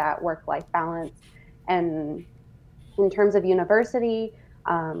want that work-life balance. And in terms of university,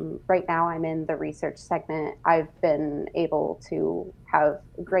 right now I'm in the research segment. I've been able to have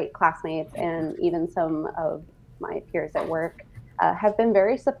great classmates, and even some of my peers at work have been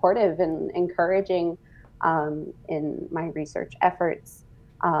very supportive and encouraging in my research efforts.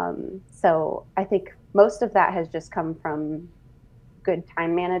 So I think most of that has just come from good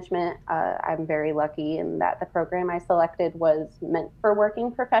time management. I'm very lucky in that the program I selected was meant for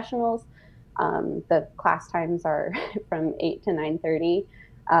working professionals. The class times are from 8 to 9:30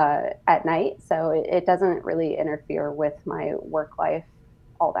 at night, so it doesn't really interfere with my work life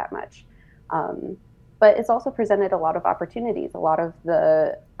all that much. But it's also presented a lot of opportunities. A lot of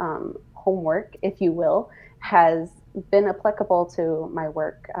the homework, if you will, has been applicable to my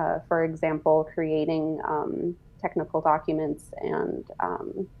work. For example, creating technical documents and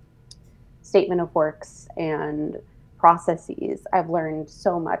statement of works and processes. I've learned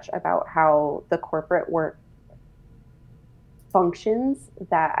so much about how the corporate work functions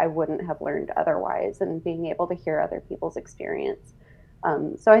that I wouldn't have learned otherwise, and being able to hear other people's experience.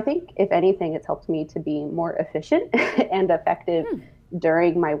 So I think, if anything, it's helped me to be more efficient and effective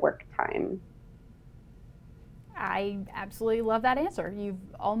during my work time. I absolutely love that answer. You've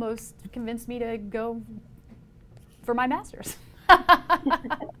almost convinced me to go for my master's.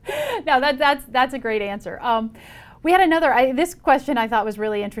 No, that's a great answer. We had another. This question I thought was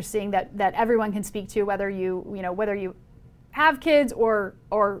really interesting that everyone can speak to, whether you have kids or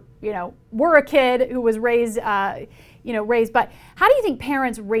were a kid who was raised. But how do you think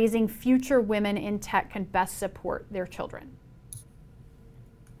parents raising future women in tech can best support their children?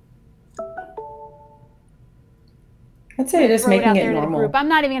 I'd say just making it normal. I'm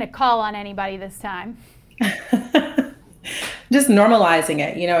not even going to call on anybody this time. Just normalizing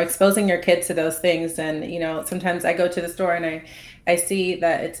it, exposing your kids to those things. And, sometimes I go to the store and I see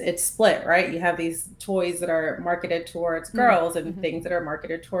that it's split, right? You have these toys that are marketed towards girls and things that are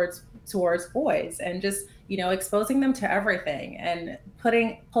marketed towards boys, and just, exposing them to everything and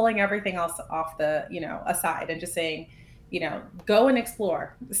pulling everything else off the, aside, and just saying, go and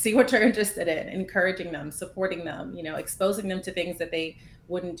explore, see what you're interested in, encouraging them, supporting them, exposing them to things that they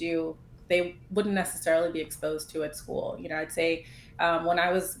wouldn't necessarily be exposed to at school. I'd say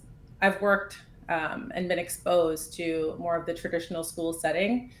I've worked and been exposed to more of the traditional school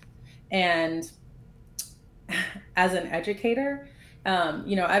setting. And as an educator,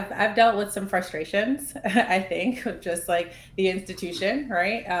 I've dealt with some frustrations, I think, of just like the institution,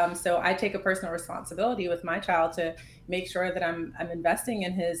 right? So I take a personal responsibility with my child to make sure that I'm investing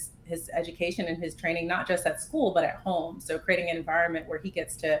in his his education and his training, not just at school, but at home. So creating an environment where he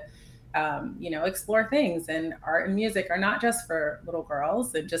gets to, explore things. And art and music are not just for little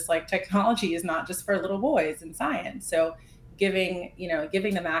girls, and just like technology is not just for little boys and science. So giving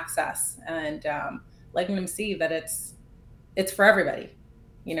them access, and letting them see that it's for everybody,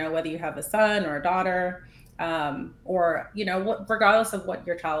 whether you have a son or a daughter, or regardless of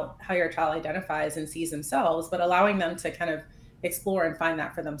how your child identifies and sees themselves, but allowing them to kind of explore and find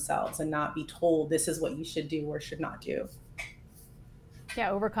that for themselves, and not be told this is what you should do or should not do.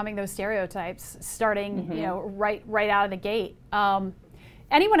 Yeah, overcoming those stereotypes, starting right out of the gate.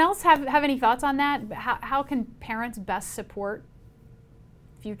 Anyone else have any thoughts on that? How can parents best support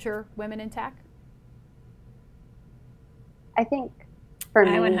future women in tech? I think for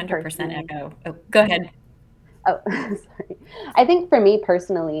me, I 100% echo. Oh, go ahead. Oh, sorry. I think for me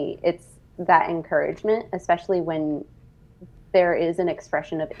personally, it's that encouragement, especially when there is an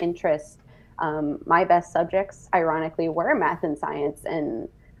expression of interest. My best subjects, ironically, were math and science, and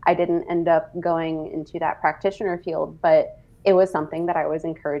I didn't end up going into that practitioner field, but it was something that I was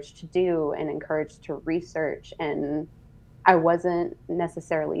encouraged to do and encouraged to research, and I wasn't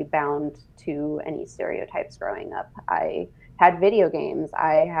necessarily bound to any stereotypes growing up. I had video games.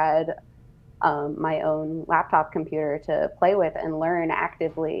 I had my own laptop computer to play with and learn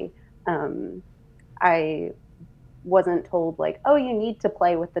actively. I wasn't told like, oh, you need to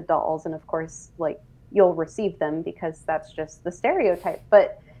play with the dolls, and of course, like, you'll receive them because that's just the stereotype.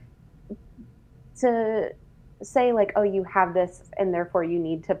 But to say like, oh, you have this and therefore you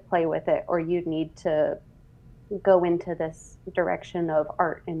need to play with it, or you need to go into this direction of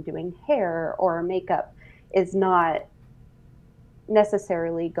art and doing hair or makeup, is not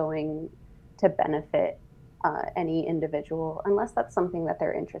necessarily going to benefit any individual unless that's something that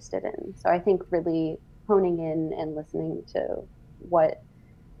they're interested in. So I think really honing in and listening to what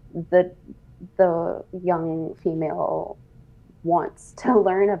the young female wants to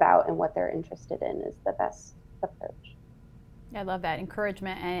learn about and what they're interested in is the best approach. I love that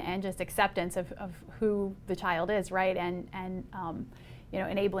encouragement and just acceptance of who the child is, right? And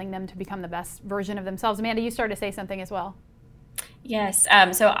enabling them to become the best version of themselves. Amanda, you started to say something as well. Yes.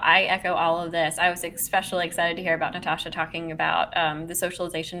 So I echo all of this. I was especially excited to hear about Natasha talking about the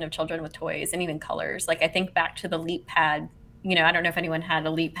socialization of children with toys and even colors. Like, I think back to the Leap Pad. I don't know if anyone had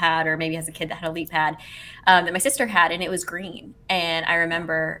a Leap Pad or maybe has a kid that had a Leap Pad that my sister had, and it was green. And I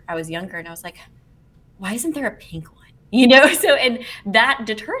remember I was younger and I was like, why isn't there a pink one? So, and that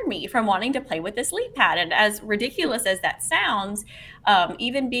deterred me from wanting to play with this Leap Pad. And as ridiculous as that sounds,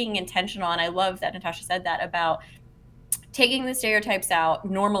 even being intentional, and I love that Natasha said that about taking the stereotypes out,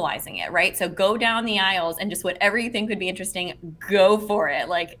 normalizing it, right? So go down the aisles and just whatever you think would be interesting, go for it.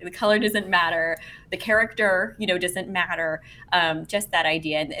 Like, the color doesn't matter. The character, doesn't matter. Just that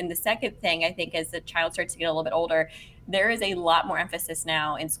idea. And the second thing, I think, as the child starts to get a little bit older, there is a lot more emphasis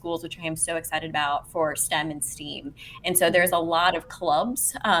now in schools, which I am so excited about, for STEM and STEAM. And so there's a lot of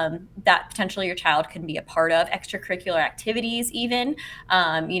clubs that potentially your child can be a part of, extracurricular activities even.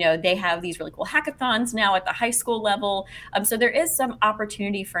 They have these really cool hackathons now at the high school level. So there is some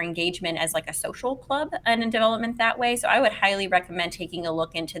opportunity for engagement as like a social club and in development that way. So I would highly recommend taking a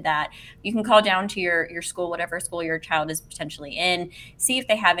look into that. You can call down to your school, whatever school your child is potentially in, see if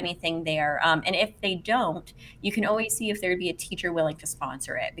they have anything there. And if they don't, you can always see if there would be a teacher willing to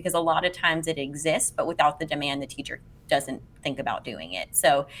sponsor it, because a lot of times it exists, but without the demand, the teacher doesn't think about doing it.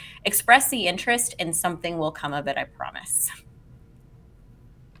 So express the interest and something will come of it, I promise.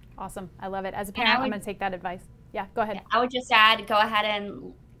 Awesome. I love it. As a parent, I'm going to take that advice. Yeah, go ahead. I would just add, go ahead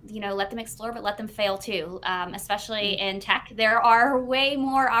and let them explore, but let them fail too. Especially in tech, there are way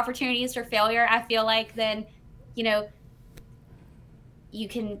more opportunities for failure, I feel like, than, you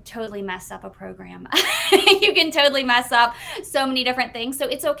can totally mess up a program. You can totally mess up so many different things. So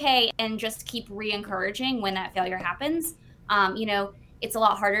it's okay, and just keep re-encouraging when that failure happens. It's a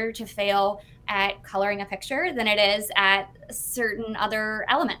lot harder to fail at coloring a picture than it is at certain other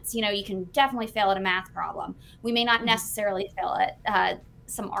elements. You can definitely fail at a math problem. We may not necessarily fail at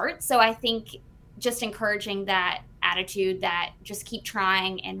some art. So I think just encouraging that attitude, that just keep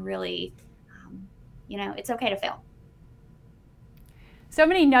trying, and really, it's okay to fail. So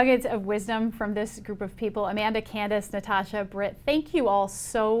many nuggets of wisdom from this group of people. Amanda, Candace, Natasha, Britt, thank you all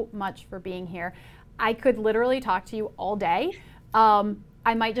so much for being here. I could literally talk to you all day.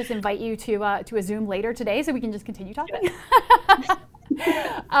 I might just invite you to a Zoom later today so we can just continue talking.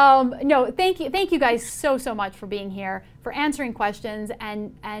 No, thank you guys so much for being here, for answering questions,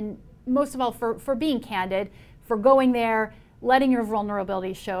 and most of all for being candid, for going there, letting your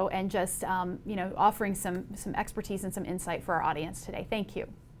vulnerability show, and just offering some expertise and some insight for our audience today. Thank you.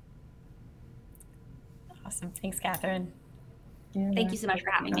 Awesome. Thanks, Catherine. Yeah, Thank you so much for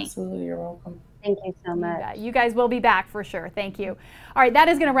having me. Absolutely, you're welcome. Thank you so much. You guys will be back for sure. Thank you. All right, that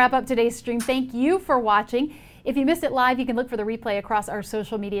is going to wrap up today's stream. Thank you for watching. If you missed it live, you can look for the replay across our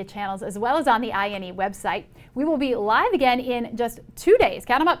social media channels as well as on the INE website. We will be live again in just 2 days.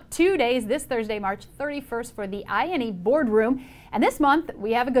 Count them up, 2 days, this Thursday, March 31st for the INE Boardroom. And this month,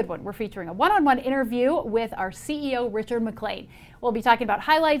 we have a good one. We're featuring a one-on-one interview with our CEO, Richard McLean. We'll be talking about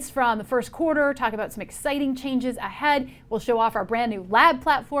highlights from the first quarter, talk about some exciting changes ahead. We'll show off our brand new lab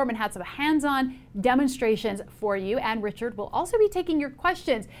platform and have some hands-on demonstrations for you. And Richard will also be taking your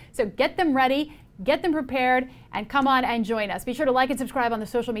questions. So get them ready, get them prepared, and come on and join us. Be sure to like and subscribe on the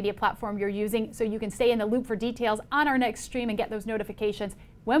social media platform you're using so you can stay in the loop for details on our next stream and get those notifications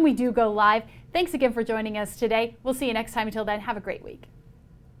when we do go live. Thanks again for joining us today. We'll see you next time. Until then, have a great week.